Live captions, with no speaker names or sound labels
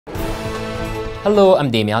Hello, I'm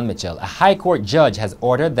Damian Mitchell. A High Court judge has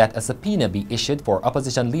ordered that a subpoena be issued for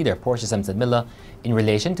opposition leader Portia Simpson Miller in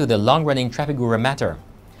relation to the long-running Trafigura matter.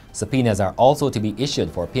 Subpoenas are also to be issued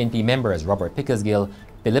for PNP members Robert Pickersgill,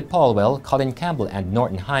 Philip Paulwell, Colin Campbell and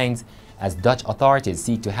Norton Hines as Dutch authorities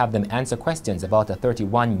seek to have them answer questions about a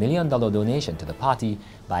 $31 million donation to the party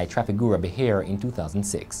by Trafigura Behar in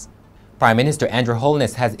 2006. Prime Minister Andrew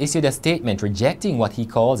Holness has issued a statement rejecting what he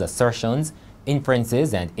calls assertions,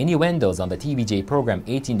 inferences and innuendos on the TVJ program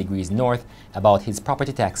 18 Degrees North about his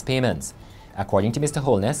property tax payments. According to Mr.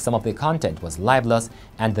 Holness, some of the content was libelous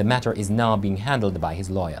and the matter is now being handled by his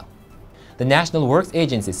lawyer. The National Works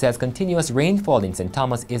Agency says continuous rainfall in St.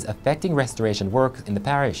 Thomas is affecting restoration work in the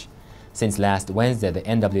parish. Since last Wednesday, the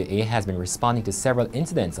NWA has been responding to several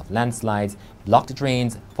incidents of landslides, blocked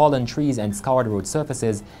drains, fallen trees and scoured road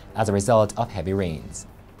surfaces as a result of heavy rains.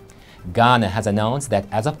 Ghana has announced that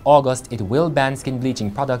as of August, it will ban skin bleaching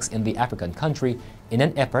products in the African country in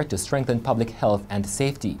an effort to strengthen public health and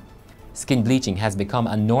safety. Skin bleaching has become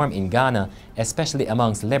a norm in Ghana, especially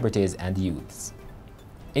among celebrities and youths.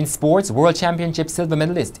 In sports, World Championship silver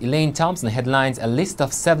medalist Elaine Thompson headlines a list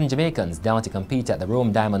of 7 Jamaicans down to compete at the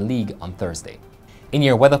Rome Diamond League on Thursday. In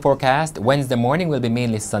your weather forecast, Wednesday morning will be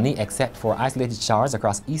mainly sunny except for isolated showers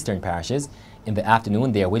across eastern parishes. In the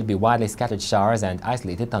afternoon, there will be widely scattered showers and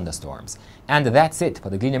isolated thunderstorms. And that's it for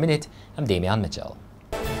the Gleaner Minute. I'm Damian Mitchell.